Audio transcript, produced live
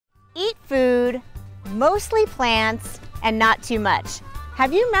Eat food, mostly plants, and not too much.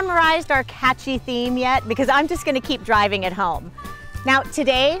 Have you memorized our catchy theme yet? Because I'm just going to keep driving it home. Now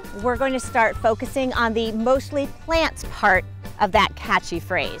today, we're going to start focusing on the mostly plants part of that catchy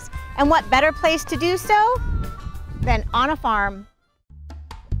phrase. And what better place to do so than on a farm?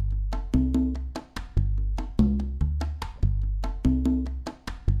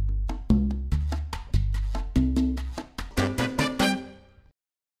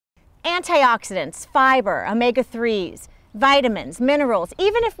 Antioxidants, fiber, omega-3s, vitamins, minerals.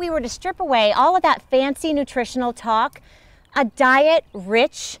 Even if we were to strip away all of that fancy nutritional talk, a diet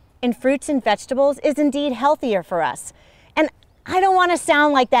rich in fruits and vegetables is indeed healthier for us. And I don't want to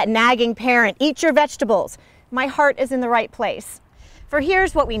sound like that nagging parent, eat your vegetables. My heart is in the right place. For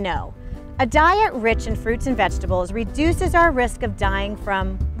here's what we know. A diet rich in fruits and vegetables reduces our risk of dying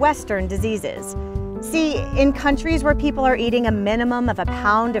from Western diseases. See, in countries where people are eating a minimum of a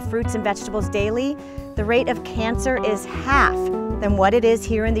pound of fruits and vegetables daily, the rate of cancer is half than what it is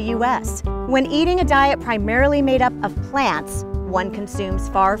here in the US. When eating a diet primarily made up of plants, one consumes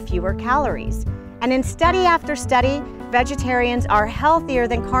far fewer calories. And in study after study, vegetarians are healthier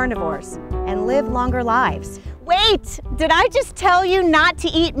than carnivores and live longer lives. Wait, did I just tell you not to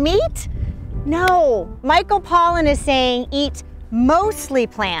eat meat? No, Michael Pollan is saying eat mostly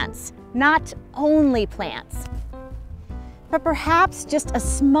plants, not only plants. But perhaps just a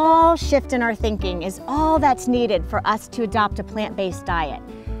small shift in our thinking is all that's needed for us to adopt a plant-based diet.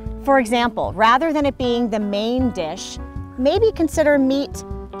 For example, rather than it being the main dish, maybe consider meat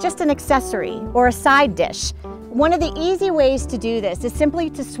just an accessory or a side dish. One of the easy ways to do this is simply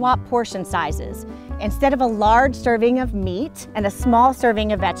to swap portion sizes. Instead of a large serving of meat and a small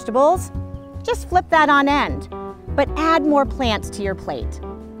serving of vegetables, just flip that on end, but add more plants to your plate.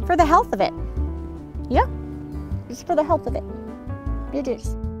 For the health of it. Yeah, just for the health of it. It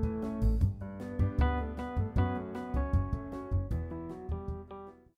is.